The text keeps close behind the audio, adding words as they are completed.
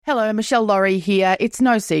Hello, Michelle Laurie here. It's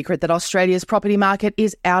no secret that Australia's property market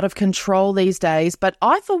is out of control these days, but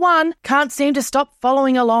I, for one, can't seem to stop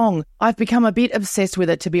following along. I've become a bit obsessed with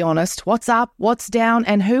it, to be honest. What's up, what's down,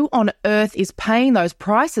 and who on earth is paying those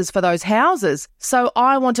prices for those houses? So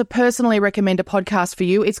I want to personally recommend a podcast for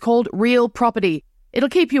you. It's called Real Property. It'll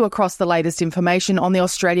keep you across the latest information on the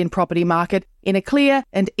Australian property market in a clear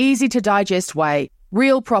and easy-to-digest way.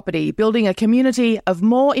 Real Property, building a community of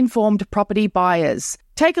more informed property buyers.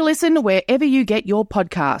 Take a listen wherever you get your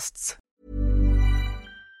podcasts.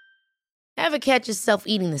 Ever catch yourself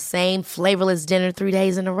eating the same flavorless dinner 3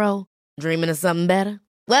 days in a row? Dreaming of something better?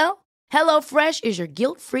 Well, HelloFresh is your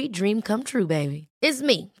guilt-free dream come true, baby. It's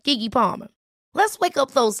me, Keke Palmer. Let's wake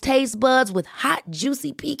up those taste buds with hot,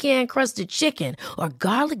 juicy pecan-crusted chicken or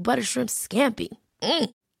garlic butter shrimp scampi.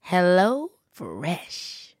 Hello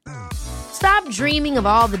Fresh. Stop dreaming of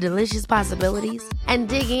all the delicious possibilities and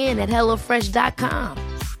dig in at HelloFresh.com.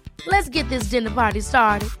 Let's get this dinner party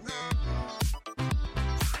started.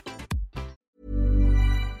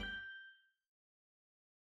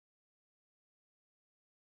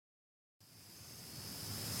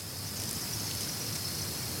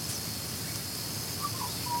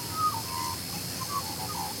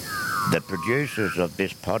 The producers of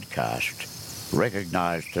this podcast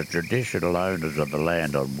recognise the traditional owners of the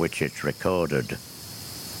land on which it's recorded.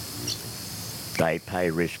 They pay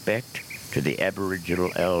respect to the Aboriginal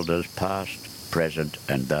elders past, present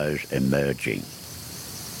and those emerging.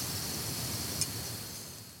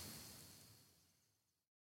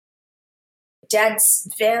 Dad's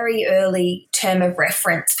very early term of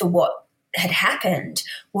reference for what had happened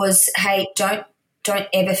was, hey, don't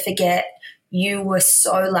ever forget you were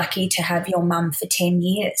so lucky to have your mum for 10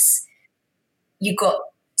 years. You got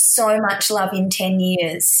so much love in 10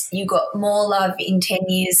 years. You got more love in 10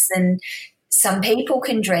 years than some people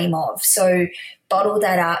can dream of. So bottle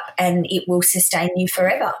that up and it will sustain you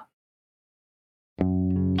forever.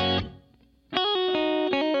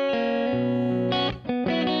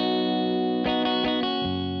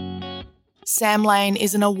 Sam Lane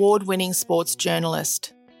is an award-winning sports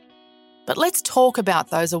journalist. But let's talk about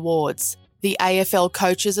those awards. The AFL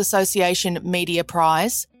Coaches Association Media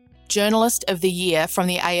Prize, Journalist of the Year from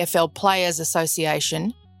the AFL Players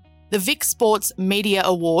Association, the Vic Sports Media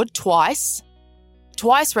Award twice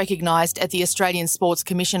recognised at the Australian Sports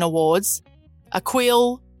Commission Awards, a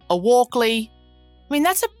Quill, a Walkley. I mean,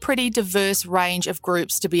 that's a pretty diverse range of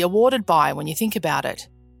groups to be awarded by when you think about it.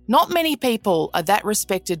 Not many people are that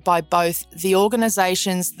respected by both the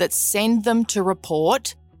organisations that send them to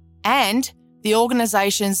report and the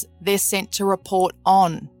organisations they're sent to report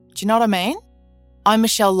on. Do you know what I mean? I'm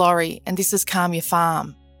Michelle Laurie and this is Calm Your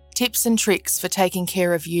Farm. Tips and tricks for taking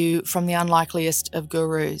care of you from the unlikeliest of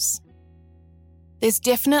gurus. There's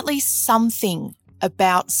definitely something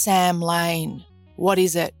about Sam Lane. What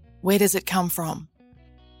is it? Where does it come from?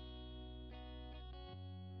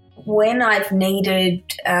 When I've needed,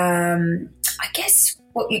 I guess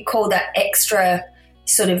what you call that extra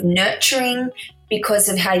sort of nurturing because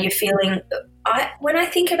of how you're feeling, when I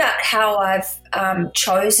think about how I've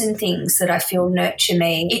chosen things that I feel nurture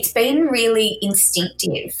me, it's been really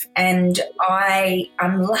instinctive, and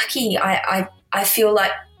I'm lucky. I feel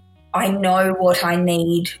like I know what I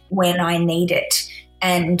need when I need it,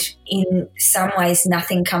 and in some ways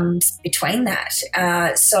nothing comes between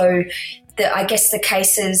that. So I guess the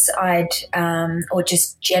cases or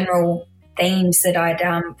just general themes that I'd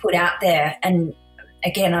put out there, and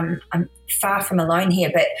again, I'm far from alone here,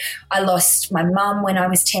 but I lost my mum when I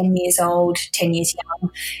was 10 years old, 10 years young.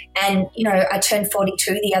 And, I turned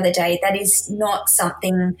 42 the other day. That is not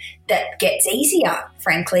something that gets easier,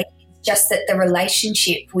 frankly. It's just that the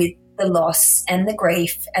relationship with the loss and the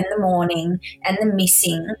grief and the mourning and the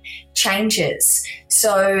missing changes.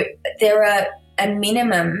 So there are a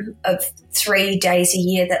minimum of 3 days a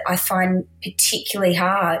year that I find particularly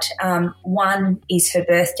hard. One is her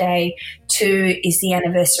birthday, 2 is the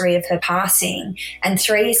anniversary of her passing, and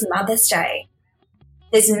 3 is Mother's Day.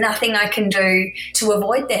 There's nothing I can do to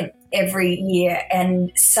avoid them every year,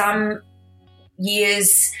 and some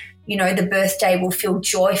years, the birthday will feel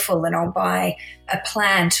joyful and I'll buy a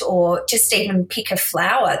plant or just even pick a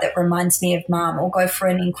flower that reminds me of Mum, or go for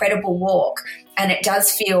an incredible walk, and it does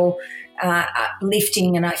feel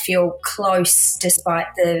uplifting and I feel close despite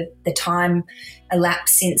the time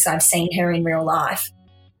elapsed since I've seen her in real life.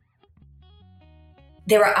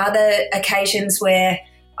 There are other occasions where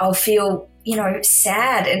I'll feel,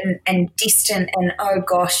 sad and distant and, oh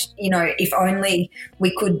gosh, if only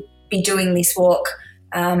we could be doing this walk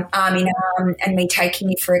arm in arm and me taking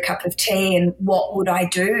you for a cup of tea, and what would I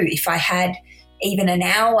do if I had even an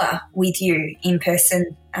hour with you in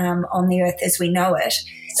person on the earth as we know it.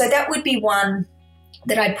 So that would be one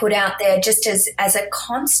that I put out there just as a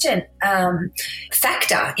constant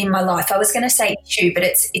factor in my life. I was going to say issue, but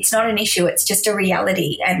it's not an issue. It's just a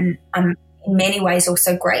reality, and I'm in many ways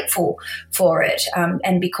also grateful for it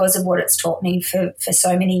and because of what it's taught me for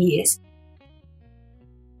so many years.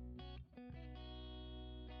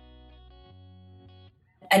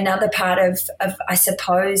 Another part of I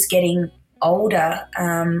suppose, getting older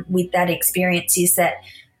with that experience is that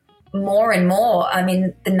more and more, I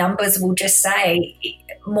mean, the numbers will just say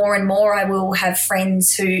more and more I will have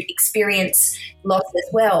friends who experience loss as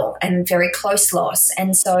well, and very close loss.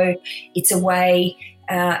 And so it's a way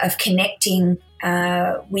of connecting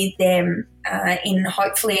with them in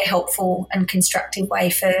hopefully a helpful and constructive way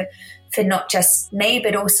for not just me,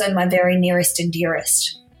 but also my very nearest and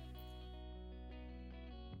dearest.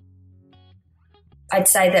 I'd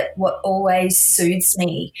say that what always soothes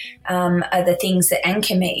me are the things that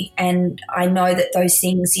anchor me. And I know that those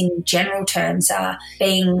things in general terms are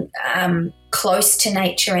being close to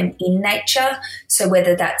nature and in nature. So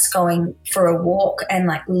whether that's going for a walk and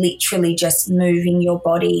like literally just moving your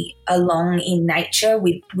body along in nature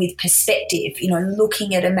with perspective,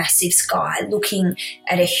 looking at a massive sky, looking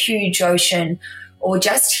at a huge ocean, or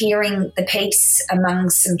just hearing the peace among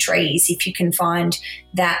some trees if you can find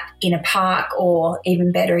that in a park, or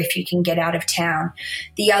even better if you can get out of town.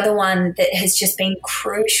 The other one that has just been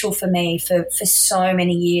crucial for me for so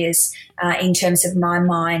many years in terms of my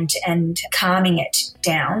mind and calming it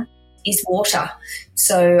down is water.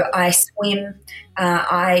 So I swim.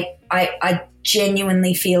 I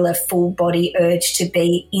genuinely feel a full body urge to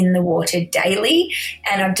be in the water daily,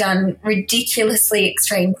 and I've done ridiculously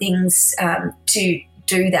extreme things to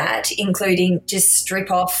do that, including just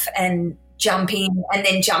strip off and jump in and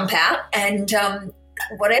then jump out, and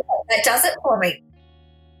whatever, that does it for me.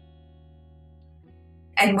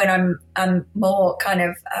 And when I'm more kind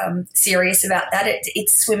of serious about that,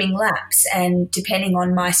 it's swimming laps, and depending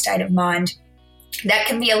on my state of mind, that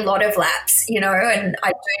can be a lot of laps, and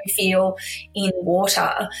I do feel in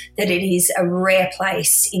water that it is a rare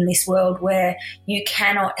place in this world where you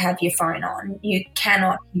cannot have your phone on, you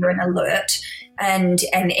cannot hear an alert, and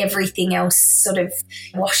everything else sort of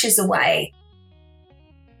washes away.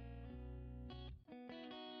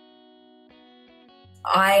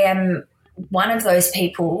 I am one of those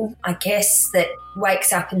people, I guess, that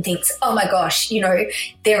wakes up and thinks, oh my gosh,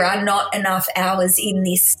 there are not enough hours in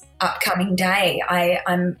this upcoming day.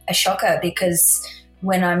 I'm a shocker, because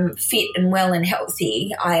when I'm fit and well and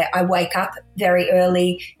healthy, I wake up very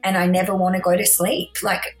early and I never want to go to sleep.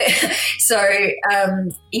 So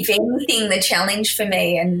if anything, the challenge for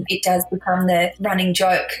me, and it does become the running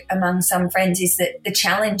joke among some friends, is that the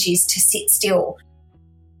challenge is to sit still.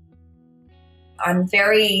 I'm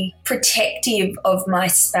very protective of my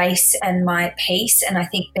space and my peace, and I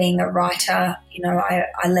think being a writer,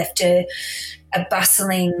 I left a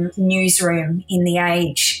bustling newsroom in The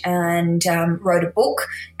Age and wrote a book,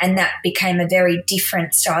 and that became a very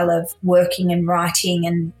different style of working and writing,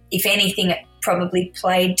 and if anything, it probably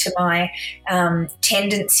played to my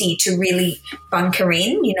tendency to really bunker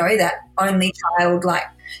in, that only child, like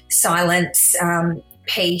silence,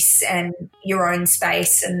 peace and your own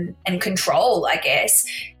space and control, I guess.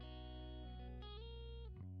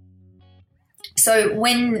 So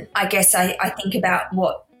when I think about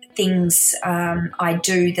what things I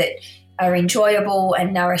do that are enjoyable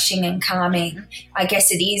and nourishing and calming, I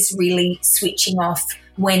guess it is really switching off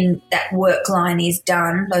when that work line is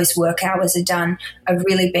done, those work hours are done. I've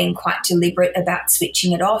really been quite deliberate about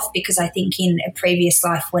switching it off, because I think in a previous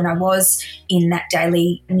life when I was in that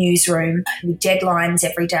daily newsroom with deadlines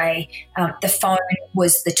every day, the phone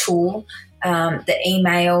was the tool, the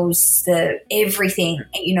emails, the everything,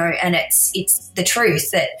 and it's the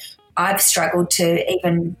truth that I've struggled to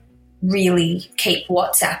even really keep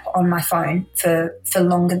WhatsApp on my phone for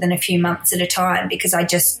longer than a few months at a time, because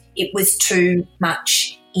it was too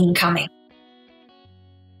much incoming.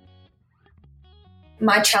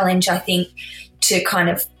 My challenge, I think, to kind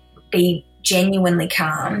of be genuinely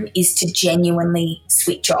calm is to genuinely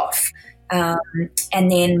switch off.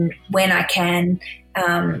 And then when I can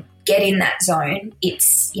get in that zone,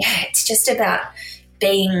 it's just about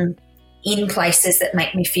being in places that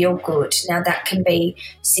make me feel good. Now, that can be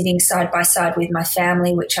sitting side by side with my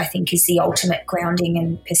family, which I think is the ultimate grounding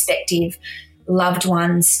and perspective, loved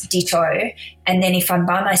ones, ditto. And then if I'm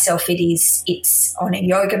by myself, it's on a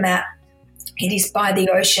yoga mat, it is by the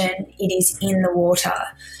ocean, it is in the water,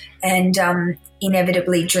 and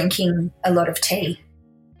inevitably drinking a lot of tea.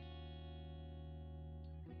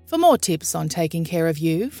 For more tips on taking care of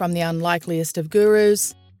you from the unlikeliest of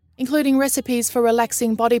gurus, including recipes for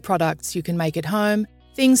relaxing body products you can make at home,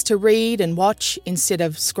 things to read and watch instead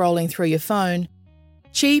of scrolling through your phone,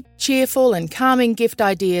 cheap, cheerful and calming gift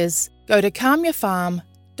ideas, go to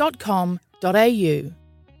calmyourfarm.com.au.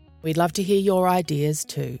 We'd love to hear your ideas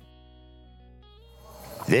too.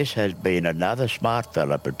 This has been another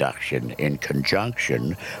Smartfella production in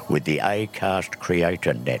conjunction with the Acast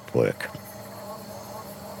Creator Network.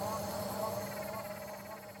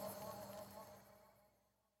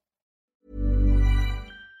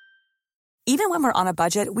 Even when we're on a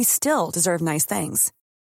budget, we still deserve nice things.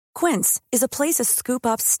 Quince is a place to scoop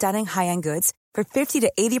up stunning high-end goods for 50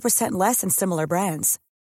 to 80% less than similar brands.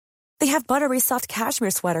 They have buttery soft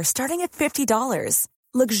cashmere sweaters starting at $50,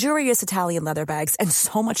 luxurious Italian leather bags, and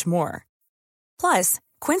so much more. Plus,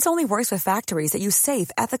 Quince only works with factories that use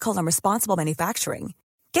safe, ethical, and responsible manufacturing.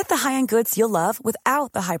 Get the high-end goods you'll love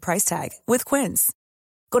without the high price tag with Quince.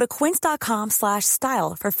 Go to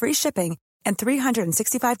quince.com/style for free shipping and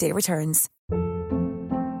 365-day returns.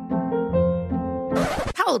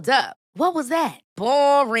 Hold up. What was that?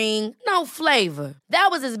 Boring. No flavor. That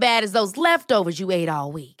was as bad as those leftovers you ate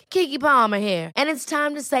all week. Keke Palmer here, and it's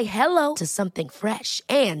time to say hello to something fresh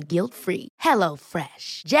and guilt-free. Hello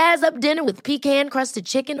Fresh. Jazz up dinner with pecan-crusted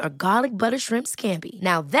chicken or garlic butter shrimp scampi.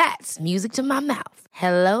 Now that's music to my mouth.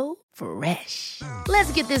 Hello Fresh.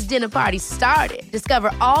 Let's get this dinner party started.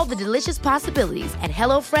 Discover all the delicious possibilities at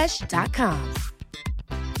hellofresh.com.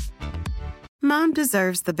 Mom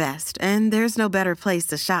deserves the best, and there's no better place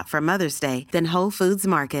to shop for Mother's Day than Whole Foods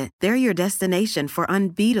Market. They're your destination for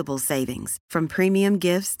unbeatable savings, from premium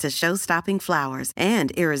gifts to show-stopping flowers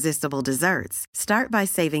and irresistible desserts. Start by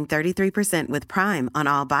saving 33% with Prime on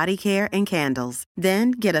all body care and candles.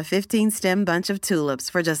 Then get a 15-stem bunch of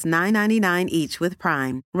tulips for just $9.99 each with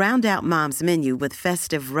Prime. Round out Mom's menu with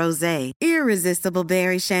festive rosé, irresistible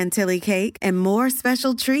berry chantilly cake, and more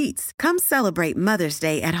special treats. Come celebrate Mother's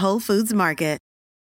Day at Whole Foods Market.